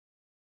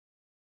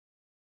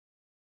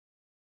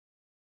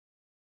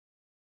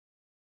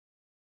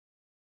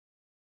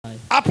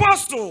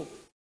Apostle,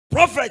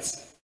 prophets,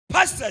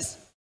 pastors,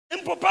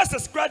 impo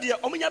pastors gradia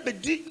omunya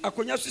bedi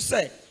akonya so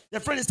say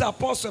your friend is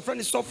apostle, your friend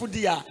is so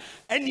dia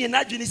eni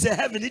na dwini say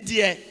heaven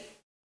die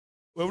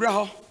we wura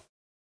ho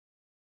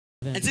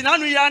enti na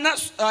no ya na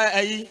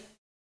ayi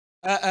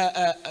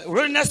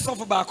readiness of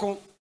baako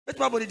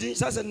betima body din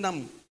say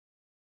nam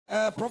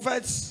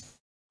prophets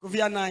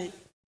Kofi Annan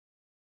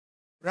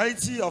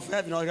reality of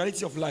heaven or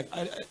reality of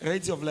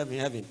life in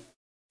heaven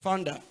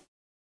founder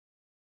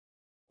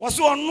was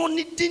no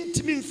ni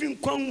dintimi mfin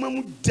kwanma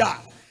mu da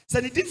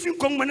se ni difin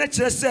kwanma na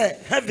kire se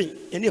heaven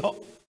eni ho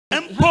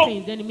empo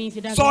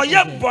so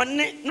ye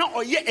bone na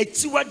oye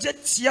echiwaje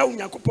tia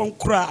Onyankopon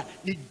kura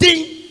ni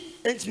din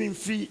entimi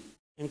mfi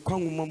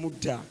nkwanma mu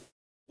da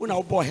una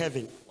obo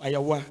heaven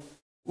ayawa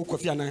wo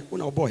Kofi Annan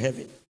una obo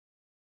heaven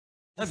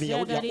ya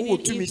wo dia wo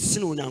tumi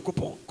sin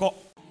Onyankopon ko.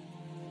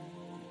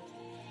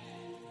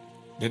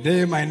 The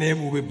day my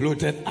name will be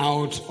blotted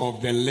out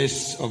of the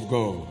list of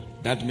God,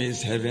 that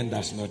means heaven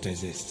does not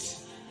exist.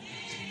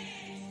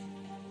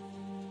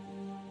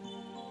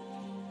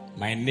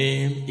 My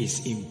name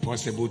is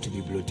impossible to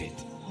be blotted.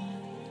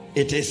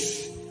 It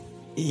is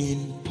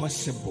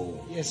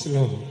impossible. Yes,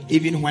 Lord.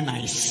 Even when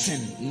I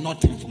sin,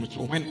 not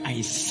information. When I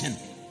sin,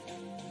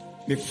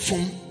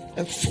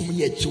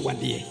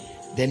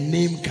 the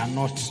name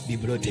cannot be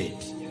blotted.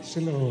 Yes,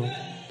 Lord.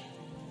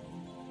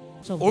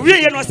 It's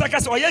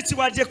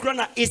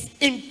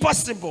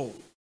impossible.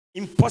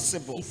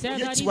 Impossible. It's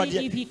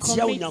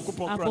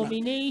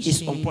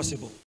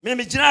impossible.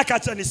 Maybe Jina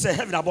Kacha is say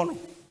heaven abono.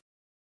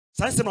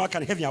 Sanse no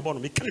can heaven abono.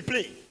 Me can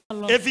play.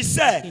 If he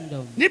say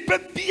nipa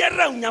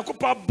biara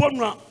Onyankopon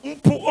abono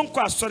mpo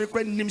onko asori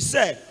kwa nim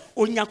say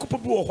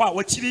Onyankopon bi wo ho a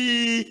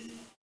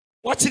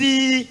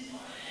watiri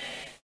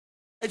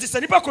it is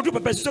nipa kodu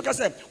papa so ka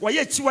say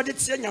waye chiwade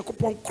tie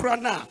Onyankopon kura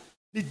na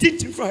the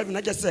didn't from heaven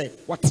I just say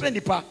what train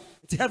nipa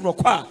to heaven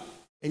require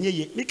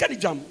enye me can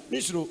jam me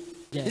suro.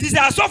 It is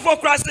a soft for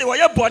Christ say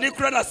waye body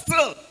kura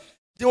still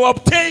they will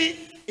obtain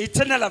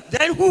eternal life.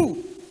 Then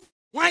who?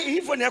 Why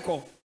in for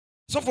neko?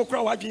 So for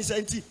crowd what you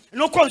say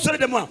no concern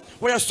them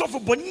we are so for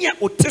bonia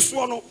o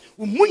teso no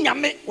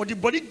umunyame or the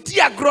body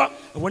diagro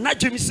we na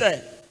jemi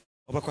say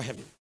obeko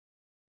heaven.